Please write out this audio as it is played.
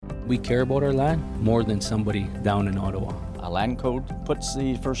We care about our land more than somebody down in Ottawa. A land code puts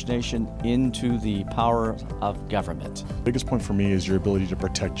the First Nation into the power of government. The biggest point for me is your ability to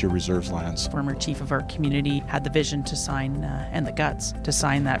protect your reserves lands. Former chief of our community had the vision to sign and the guts to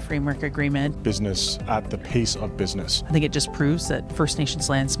sign that framework agreement. Business at the pace of business. I think it just proves that First Nations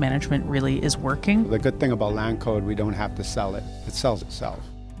lands management really is working. The good thing about land code, we don't have to sell it. It sells itself.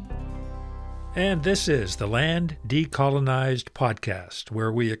 And this is the Land Decolonized podcast,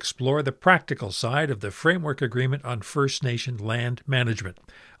 where we explore the practical side of the Framework Agreement on First Nation Land Management.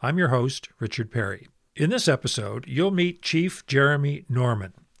 I'm your host, Richard Perry. In this episode, you'll meet Chief Jeremy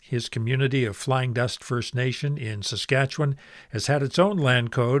Norman. His community of Flying Dust First Nation in Saskatchewan has had its own land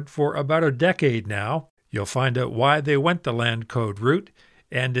code for about a decade now. You'll find out why they went the land code route,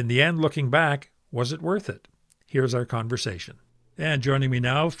 and in the end, looking back, was it worth it? Here's our conversation. And joining me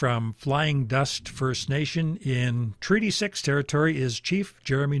now from Flying Dust First Nation in Treaty 6 territory is Chief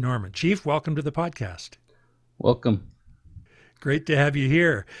Jeremy Norman. Chief, welcome to the podcast. Welcome. Great to have you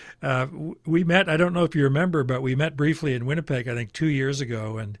here. We met, I don't know if you remember, but we met briefly in Winnipeg, I think 2 years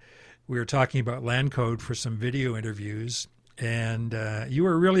ago, and we were talking about land code for some video interviews. And you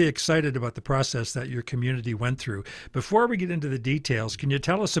were really excited about the process that your community went through. Before we get into the details, can you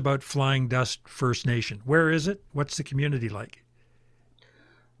tell us about Flying Dust First Nation? Where is it? What's the community like?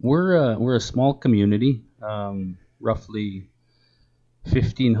 We're a small community, roughly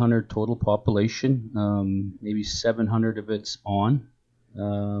 1,500 total population, maybe 700 of it's on.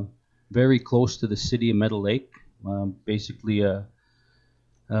 Very close to the city of Meadow Lake, basically a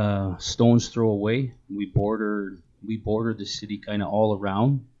stone's throw away. We border the city kind of all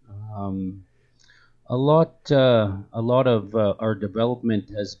around. A lot of our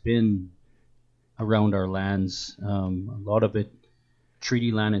development has been around our lands. A lot of it.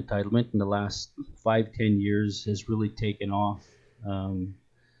 Treaty land entitlement in the last 5-10 years has really taken off. A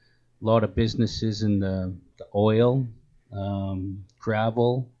lot of businesses in the oil,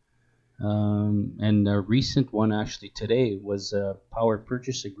 gravel, and a recent one actually today was a power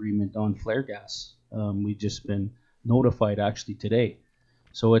purchase agreement on flare gas. We've just been notified actually today.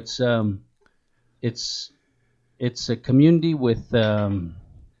 So it's a community with I'd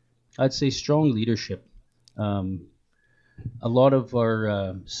say strong leadership. A lot of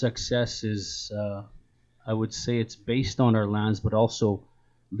our success is, I would say, it's based on our lands, but also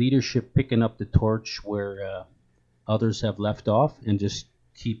leadership picking up the torch where others have left off and just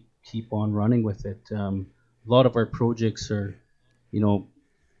keep on running with it. A lot of our projects are,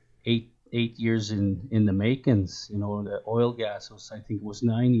 8 years in the makings. The oil gas was, I think, it was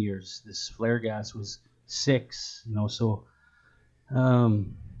 9 years. This flare gas was 6. So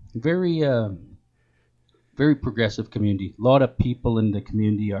very progressive community. A lot of people in the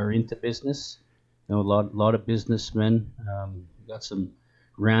community are into business. A lot of businessmen. We got some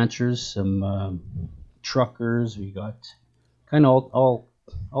ranchers, some truckers. We got kind of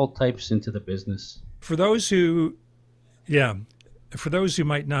all types into the business. For those who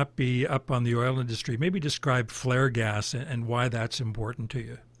might not be up on the oil industry, maybe describe flare gas and why that's important to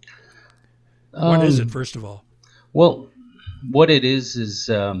you. What is it, first of all? Well, what it is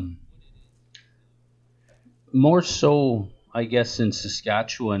more so, I guess, in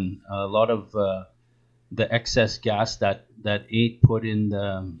Saskatchewan, a lot of the excess gas that ain't put in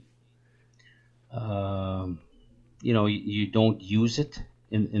the, you don't use it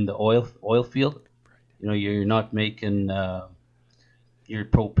in the oil field. You're not making your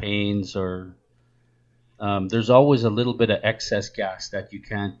propanes or there's always a little bit of excess gas that you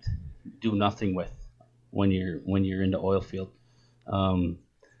can't do nothing with when you're in the oil field.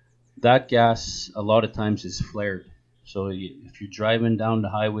 That gas a lot of times is flared. So if you're driving down the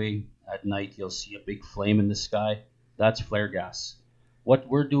highway at night, you'll see a big flame in the sky. That's flare gas. What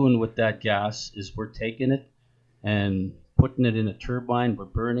we're doing with that gas is we're taking it and putting it in a turbine, we're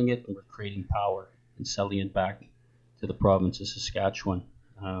burning it, and we're creating power and selling it back to the province of Saskatchewan.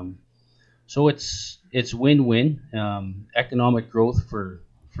 So it's win-win. Economic growth for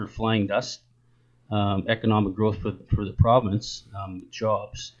Flying Dust, economic growth for the province,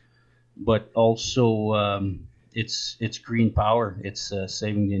 jobs. But also it's green power. It's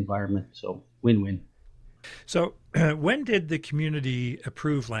saving the environment. So win-win. So when did the community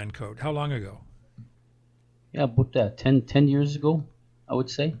approve land code? How long ago? Yeah, about 10 years ago, I would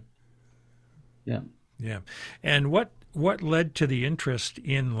say. Yeah. Yeah. And what led to the interest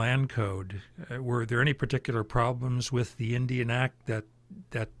in land code? Were there any particular problems with the Indian Act that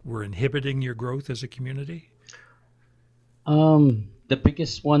were inhibiting your growth as a community? The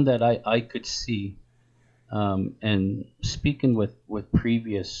biggest one that I could see, and speaking with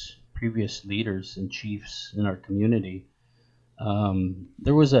previous leaders and chiefs in our community,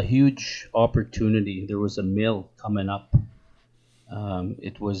 there was a huge opportunity. There was a mill coming up.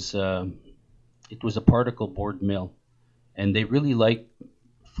 It was a particle board mill, and they really liked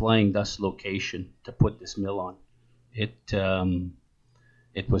Flying Dust location to put this mill on. It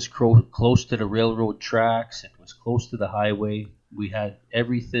was close to the railroad tracks. It was close to the highway. We had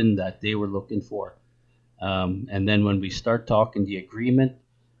everything that they were looking for. And then when we start talking the agreement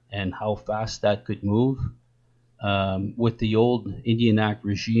and how fast that could move, with the old Indian Act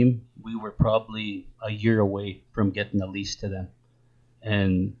regime, we were probably a year away from getting a lease to them.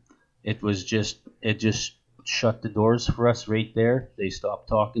 And it just shut the doors for us right there. They stopped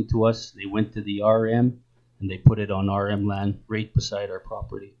talking to us. They went to the RM and they put it on RM land right beside our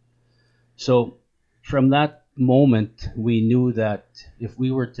property. So from that moment, we knew that if we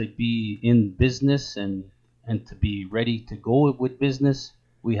were to be in business and to be ready to go with business,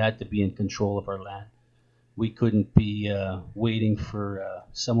 we had to be in control of our land. We couldn't be waiting for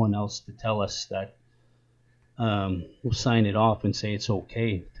someone else to tell us that we'll sign it off and say it's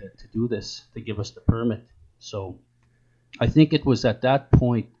okay to do this, to give us the permit. So I think it was at that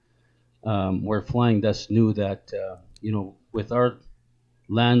point where Flying Dust knew that, with our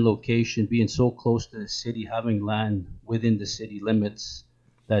land location being so close to the city, having land within the city limits,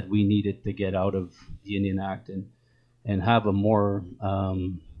 that we needed to get out of the Indian Act and have a more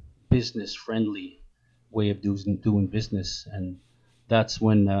business-friendly way of doing business. And that's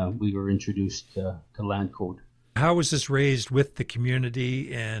when we were introduced to Land Code. How was this raised with the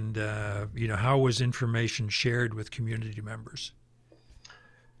community, and how was information shared with community members?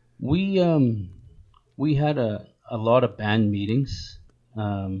 We had a lot of band meetings,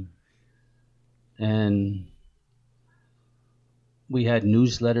 and we had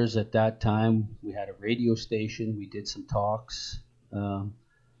newsletters at that time. We had a radio station. We did some talks.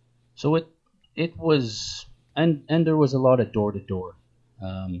 So it was, and there was a lot of door to door.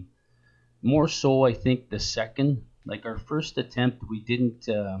 More so, I think the second, like our first attempt, we didn't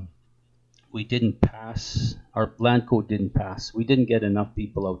pass. Our land code didn't pass. We didn't get enough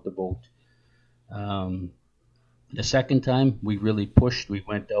people out to vote. The second time, we really pushed. We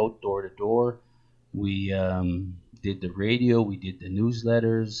went out door to door. We did the radio. We did the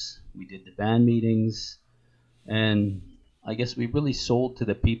newsletters. We did the band meetings, and I guess we really sold to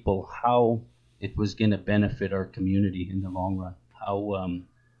the people how it was going to benefit our community in the long run. How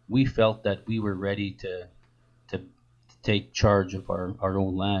we felt that we were ready to take charge of our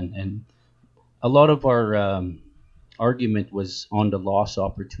own land. And a lot of our argument was on the loss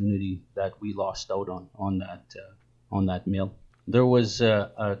opportunity that we lost out on that mill. There was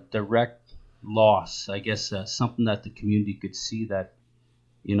a direct loss, I guess, something that the community could see that,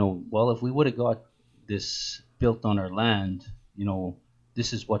 well, if we would have got this built on our land,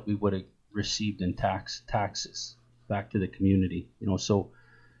 this is what we would have received in taxes back to the community. So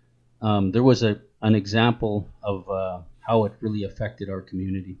there was an example of how it really affected our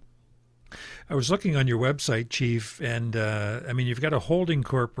community. I was looking on your website, Chief, and you've got a holding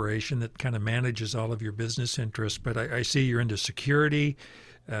corporation that kind of manages all of your business interests, but I see you're into security.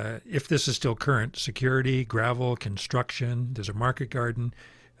 If this is still current, security, gravel, construction, there's a market garden,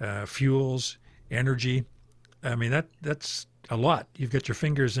 fuels, energy. That's a lot. You've got your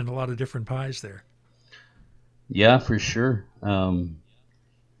fingers in a lot of different pies there. Yeah, for sure.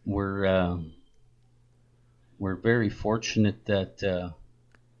 We're very fortunate that,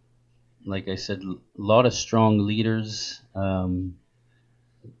 like I said, a lot of strong leaders.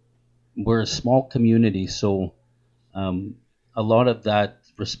 We're a small community, so a lot of that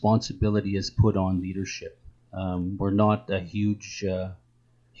responsibility is put on leadership. We're not a huge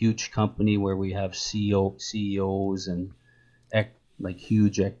company where we have CEOs and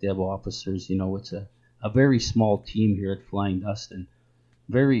huge ECDEV officers. It's a very small team here at Flying Dust, and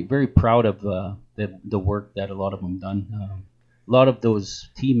very, very proud of the work that a lot of them done. A lot of those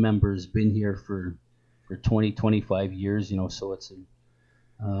team members been here for 20, 25 years, so it's a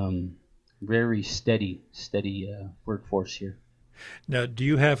very steady workforce here. Now, do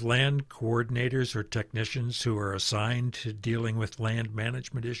you have land coordinators or technicians who are assigned to dealing with land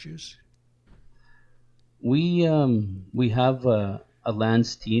management issues? We have a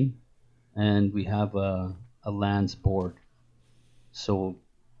lands team, and we have a lands board. So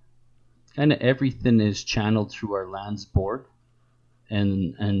kind of everything is channeled through our lands board,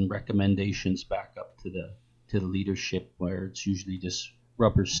 and recommendations back up to the leadership, where it's usually just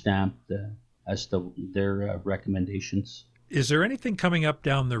rubber stamped as to their recommendations. Is there anything coming up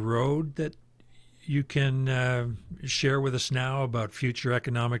down the road that you can share with us now about future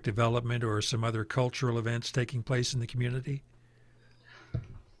economic development or some other cultural events taking place in the community?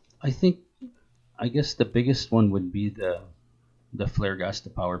 I guess the biggest one would be the the flare gas to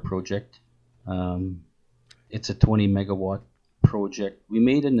power project. It's a 20 megawatt project. We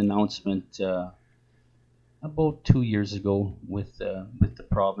made an announcement about 2 years ago with the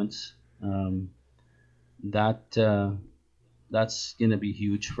province. That's going to be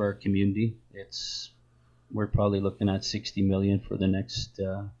huge for our community. We're probably looking at 60 million for the next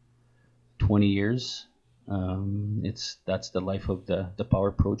 20 years. That's the life of the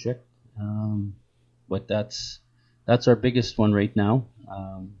power project. But that's our biggest one right now.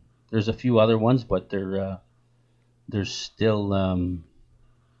 There's a few other ones, but they're still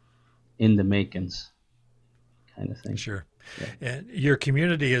in the makings, kind of thing. Sure. Yeah. And your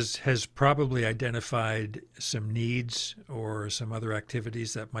community has probably identified some needs or some other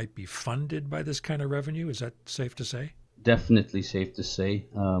activities that might be funded by this kind of revenue. Is that safe to say? Definitely safe to say.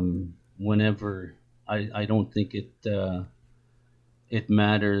 Whenever I don't think it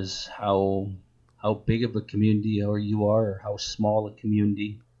matters how big of a community you are or how small a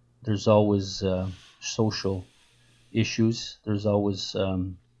community. There's always social issues. There's always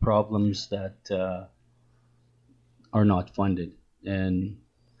problems that are not funded, and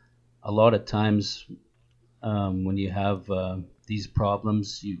a lot of times when you have these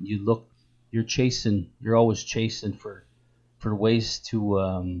problems, you're always chasing for ways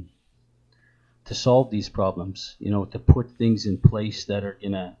to solve these problems, to put things in place that are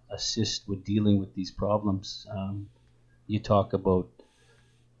going to assist with dealing with these problems. You talk about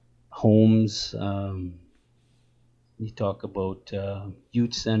homes, you talk about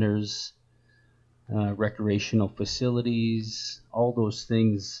youth centers, recreational facilities, all those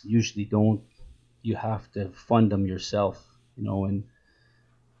things usually you have to fund them yourself, and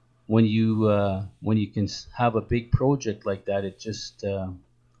when you can have a big project like that, it just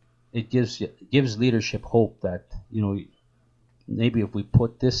it gives leadership hope that maybe if we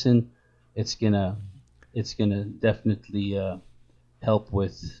put this in, it's gonna definitely help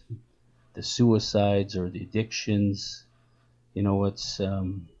with the suicides or the addictions. It's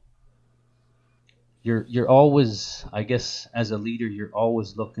you're always, I guess, as a leader, you're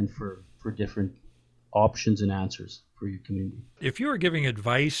always looking for different options and answers for your community. If you were giving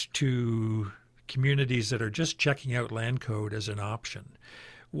advice to communities that are just checking out land code as an option,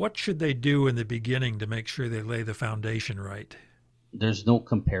 what should they do in the beginning to make sure they lay the foundation right? There's no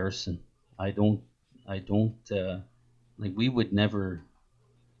comparison. I don't we would never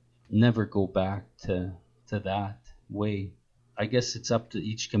go back to that way. I guess it's up to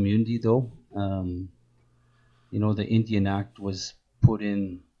each community, though. The Indian Act was put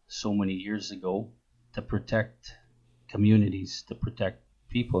in so many years ago to protect communities, to protect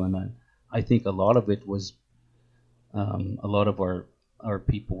people, and I think a lot of it was a lot of our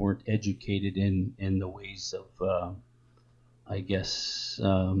people weren't educated in the ways of I guess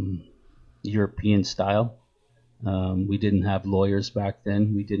European style. We didn't have lawyers back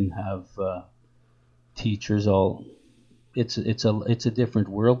then. We didn't have teachers. It's a different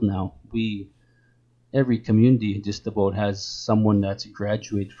world now. Every community just about has someone that's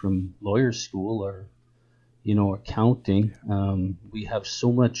graduated from lawyer school or accounting. We have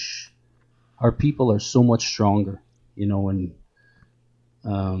so much. Our people are so much stronger, and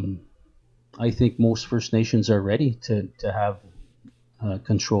I think most First Nations are ready to have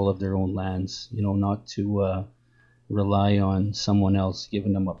control of their own lands. Not to rely on someone else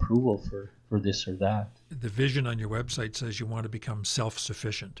giving them approval for this or that. The vision on your website says you want to become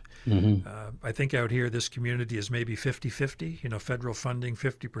self-sufficient. Mm-hmm. I think out here this community is maybe 50-50, federal funding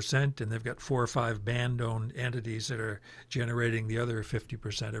 50%, and they've got 4 or 5 band-owned entities that are generating the other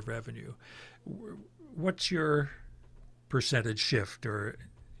 50% of revenue. What's your percentage shift, or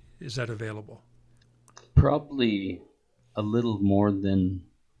is that available? Probably a little more than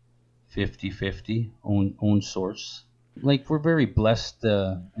 50-50 own source. We're very blessed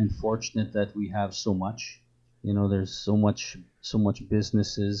and fortunate that we have so much. There's so much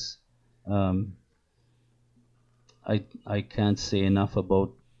businesses. I can't say enough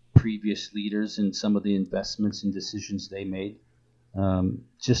about previous leaders and some of the investments and decisions they made.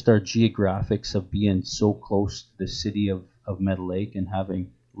 Just our geographics of being so close to the city of Meadow Lake and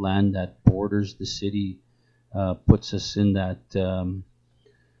having land that borders the city puts us in that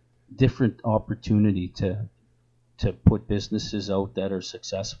different opportunity to put businesses out that are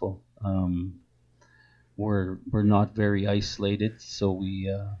successful. We're not very isolated, so we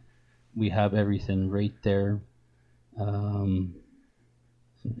have everything right there.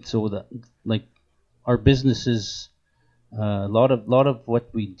 So that our businesses, a lot of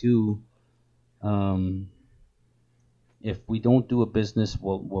what we do. If we don't do a business,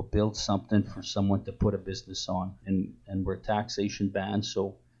 we'll build something for someone to put a business on, and we're taxation banned,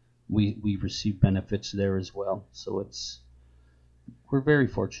 so we receive benefits there as well. So we're very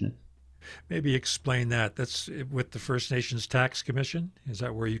fortunate. Maybe explain that. That's with the First Nations Tax Commission? Is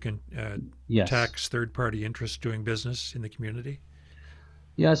that where you can Yes. tax third-party interests doing business in the community?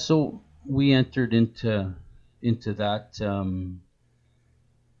 Yeah, so we entered into that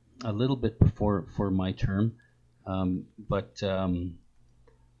a little bit before for my term, but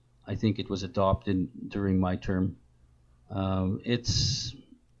I think it was adopted during my term.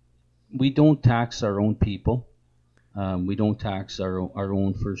 We don't tax our own people. We don't tax our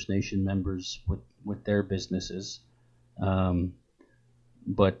own First Nation members with their businesses.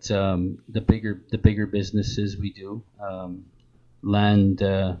 But the bigger businesses we do. Land,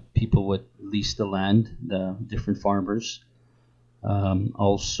 people would lease the land, the different farmers.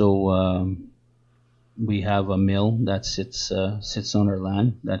 Also, we have a mill that sits on our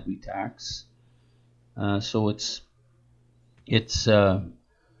land that we tax. So it's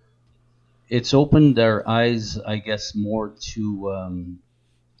opened our eyes, I guess, more to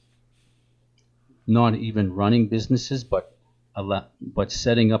not even running businesses, but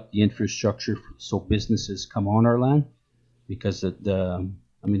setting up the infrastructure so businesses come on our land. Because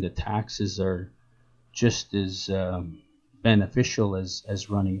the taxes are just as beneficial as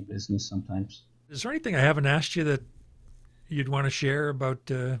running a business sometimes. Is there anything I haven't asked you that you'd want to share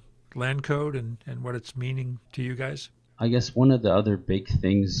about land code and what it's meaning to you guys? I guess one of the other big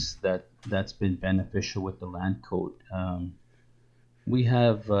things that's been beneficial with the land code, we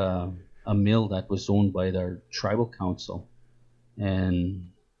have a mill that was owned by our tribal council,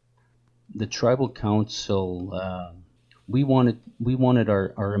 and the tribal council. We wanted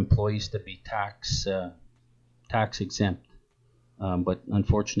our employees to be tax exempt, but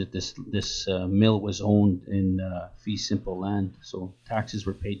unfortunately, this mill was owned in fee simple land, so taxes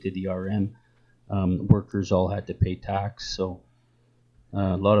were paid to the RM. Workers all had to pay tax, so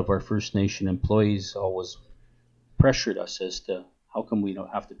a lot of our First Nation employees always pressured us as to how come we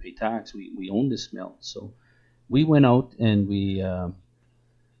don't have to pay tax. We own this mill, so we went out and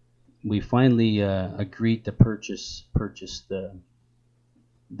we finally agreed to purchase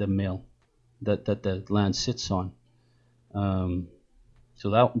the mill that the land sits on. So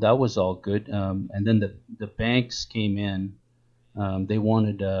that was all good. And then the banks came in. They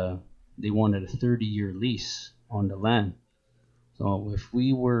wanted a 30-year lease on the land. So if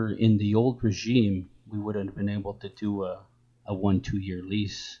we were in the old regime, we would have been able to do a 1-2 year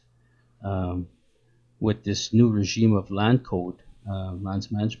lease. With this new regime of land code,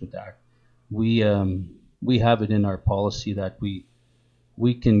 Lands Management Act, we have it in our policy that we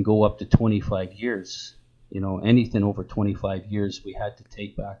can go up to 25 years. Anything over 25 years, we had to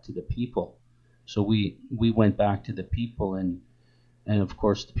take back to the people. So we went back to the people, and of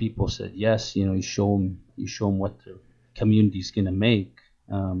course the people said yes. You show them what the community's going to make.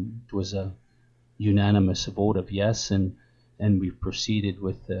 It was a unanimous vote of yes, and we proceeded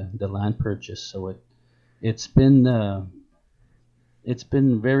with the land purchase. So it's been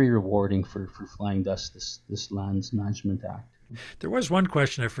very rewarding for Flying Dust, this Lands Management Act. There was one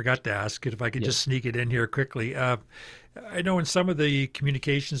question I forgot to ask, if I could just sneak it in here quickly. I know in some of the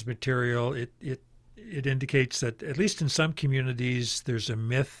communications material, it indicates that, at least in some communities, there's a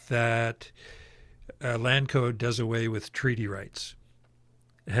myth that land code does away with treaty rights.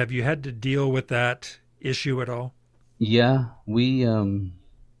 Have you had to deal with that issue at all? Yeah, we, and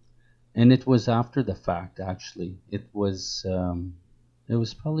it was after the fact, actually. It was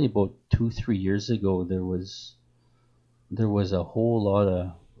probably about 2-3 years ago. There was a whole lot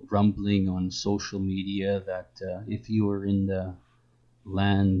of rumbling on social media that if you were in the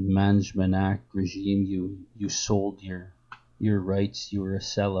Land Management Act regime, you sold your rights, you were a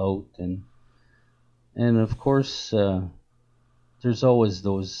sellout, and of course there's always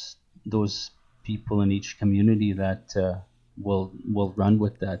those people in each community that will run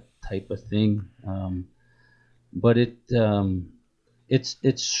with that type of thing, but it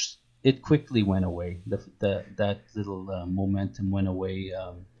quickly went away. That little momentum went away.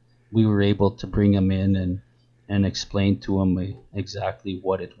 We were able to bring them in and explain to them exactly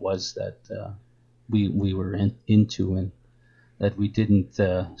what it was that we were into, and that we didn't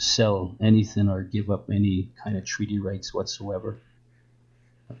sell anything or give up any kind of treaty rights whatsoever.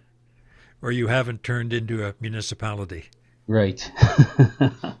 Or you haven't turned into a municipality. Right.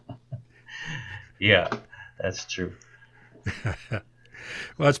 Yeah, that's true.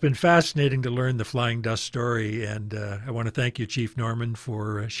 Well, it's been fascinating to learn the Flying Dust story, and I want to thank you, Chief Norman,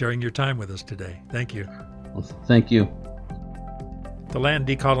 for sharing your time with us today. Thank you. Well, thank you. The Land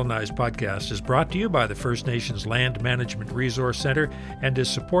Decolonized podcast is brought to you by the First Nations Land Management Resource Center and is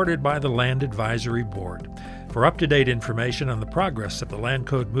supported by the Land Advisory Board. For up-to-date information on the progress of the Land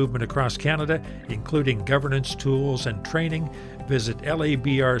Code movement across Canada, including governance tools and training, visit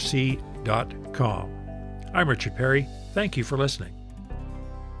labrc.com. I'm Richard Perry. Thank you for listening.